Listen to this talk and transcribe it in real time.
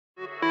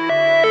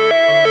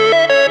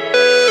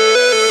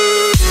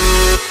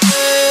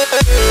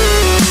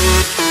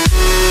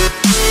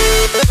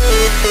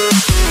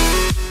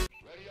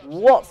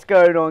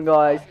going on,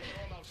 guys?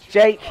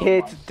 Jake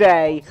here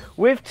today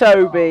with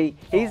Toby.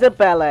 He's a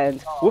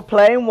bellend. We're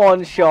playing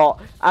one shot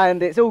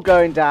and it's all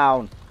going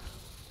down.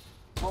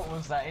 What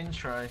was that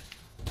intro?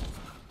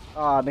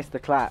 Oh, I missed the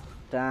clap.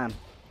 Damn.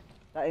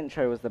 That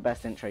intro was the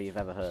best intro you've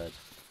ever heard.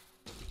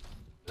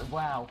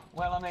 Wow.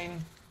 Well, I mean...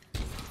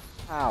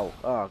 Ow.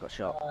 Oh, I got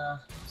shot.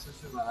 So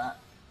feel about that.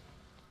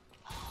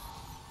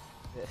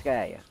 Did it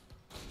scare you?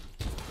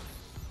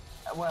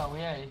 Well,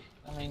 yeah.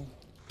 I mean...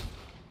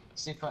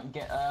 See if I can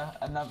get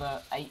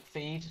another 8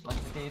 feed like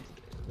I did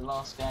the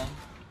last game.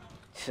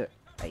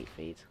 8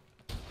 feeds.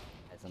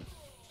 Isn't.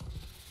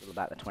 It's all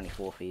about the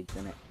 24 feeds,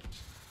 isn't it?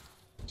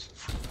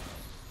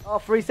 Oh,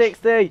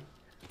 360!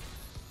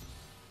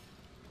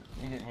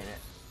 You didn't hit it.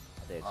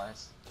 I did.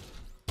 Nice.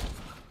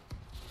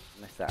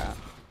 Missed that out.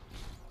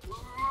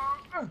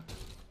 I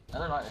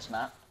don't like this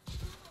map.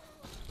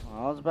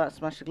 Oh, I was about to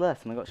smash the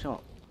glass and I got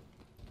shot.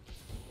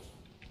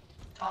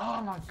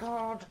 Oh my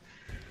god!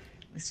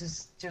 This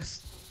is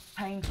just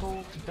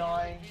painful to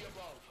die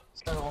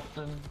so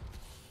often.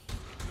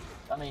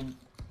 I mean,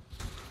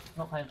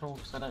 not painful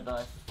because I don't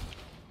die.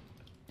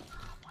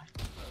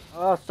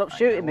 Oh, stop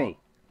shooting me!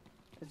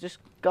 There's just a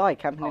guy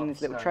camping in this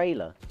little sorry.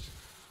 trailer.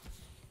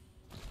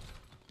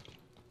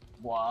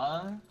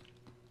 One.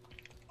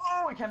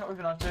 Oh, we cannot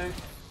even have two.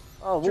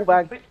 Oh,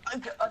 wallbang.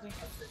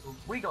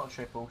 We got a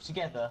triple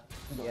together.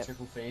 We got a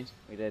triple feed.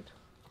 We did.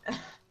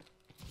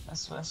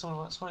 That's what it's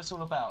all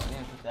about at the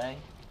end of the day.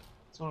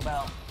 It's all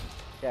about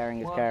Sharing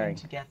is working caring.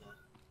 together.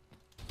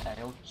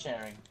 Yeah, all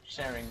sharing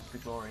the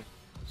glory.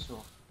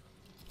 Sure.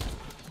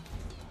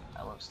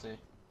 That works too. You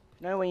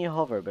know when your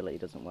hover ability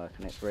doesn't work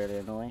and it's really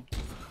annoying?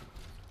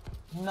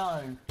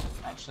 No,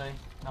 actually,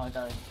 no I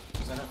don't.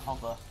 Because I don't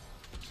hover.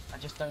 I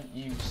just don't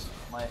use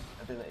my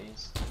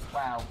abilities.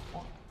 Wow.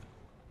 What?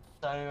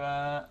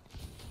 So,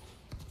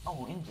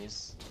 oh,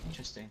 invis.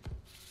 Interesting.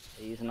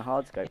 Are you using a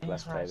hard scope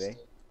left, Toby?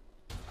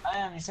 I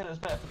am. You said it was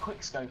better for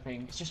quick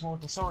scoping. It's just more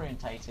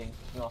disorientating,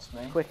 if you ask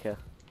me. Quicker.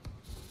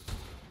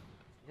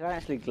 You don't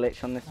actually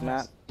glitch on this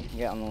map. You can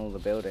get on all the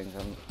buildings.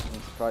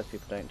 I'm surprised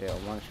people don't do it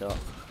on one shot.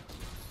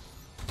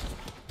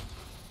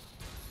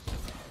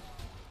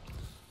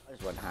 I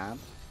just went ham.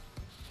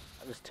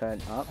 I just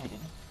turned up. You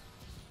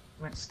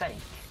went steak.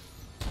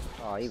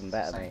 Oh, even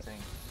better, Same mate. thing.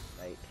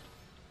 Steak.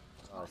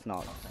 Oh, it's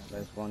not.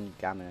 There's one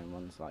gammon and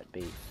one's like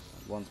beef.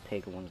 One's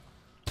pig and one's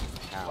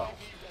cow. Well,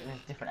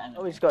 there's different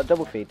animals. Oh, we just got a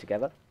double feed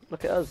together.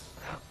 Look at us.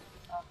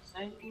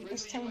 See,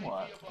 it's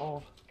teamwork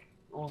or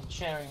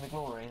sharing the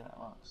glory. That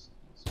works.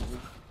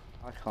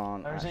 I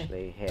can't Where is he?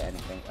 actually hit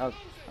anything. Oh,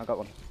 I got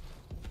one.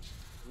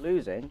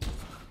 Losing?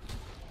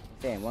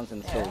 See him, one's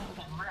in the stall.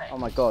 Oh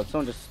my god,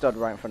 someone just stood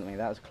right in front of me.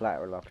 That was a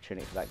collateral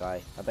opportunity for that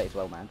guy. I bet he's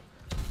well manned.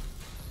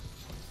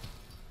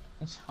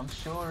 I'm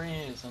sure he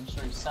is. I'm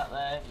sure he's sat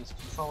there. His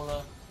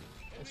controller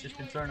has just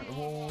been thrown at the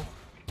wall.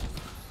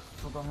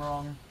 It's all gone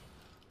wrong.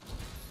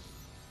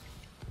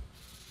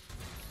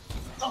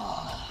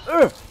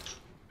 Oh,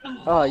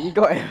 oh you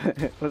got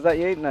him. Was that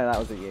you? No, that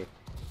wasn't you.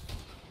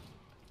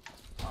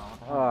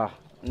 Oh,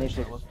 I need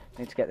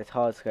to get this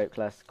hard scope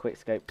class, quick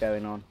scope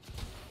going on.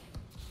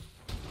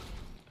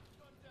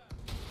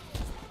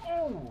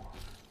 Oh,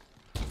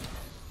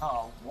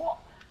 oh, what?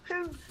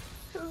 Who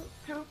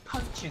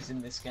punches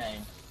in this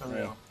game for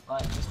Me. real?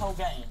 Like this whole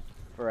game.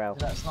 For real.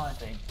 That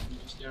sniping. You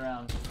just go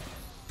around.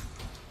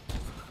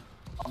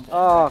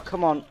 Oh,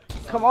 come on.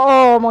 Come on.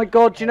 Oh my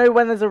god, do you know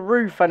when there's a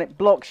roof and it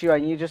blocks you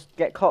and you just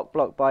get cock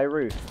blocked by a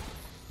roof?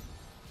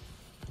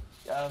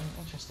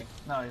 Interesting.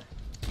 No,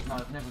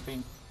 I've never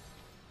been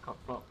cock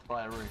blocked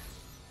by a roof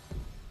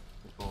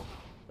before.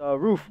 The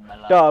roof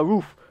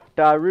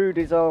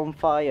is on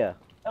fire.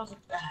 That was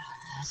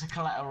a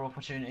collateral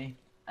opportunity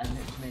and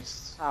it was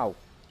missed. Ow.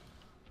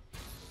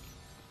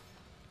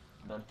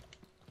 Done.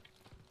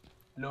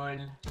 Lol.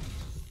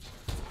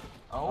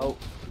 Oh,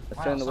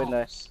 let's turn the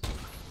window.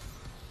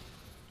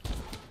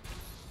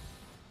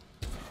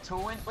 To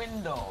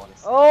window.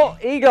 Oh,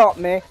 he got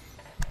me.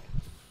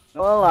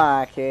 Don't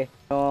like it.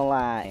 Don't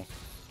lie.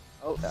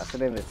 Oh, that's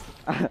an invis.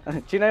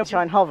 Do you know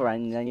try and hover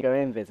and then you go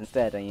invis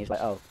instead and you're just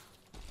like, oh.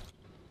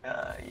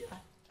 Yeah.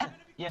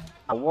 Yeah.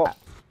 Oh, what?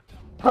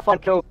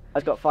 5 kills.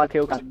 I've got 5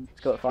 kills.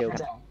 It's got 5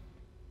 kills.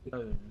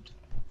 Owned.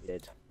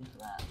 Did.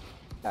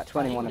 At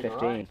 21 and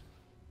 15. Right.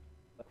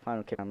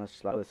 Final kill. I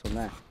must like this one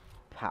there.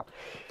 Pow.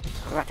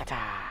 Right,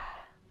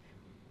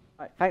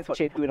 thanks for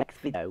watching. See you in the next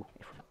video.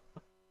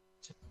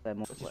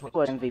 More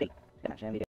MVP.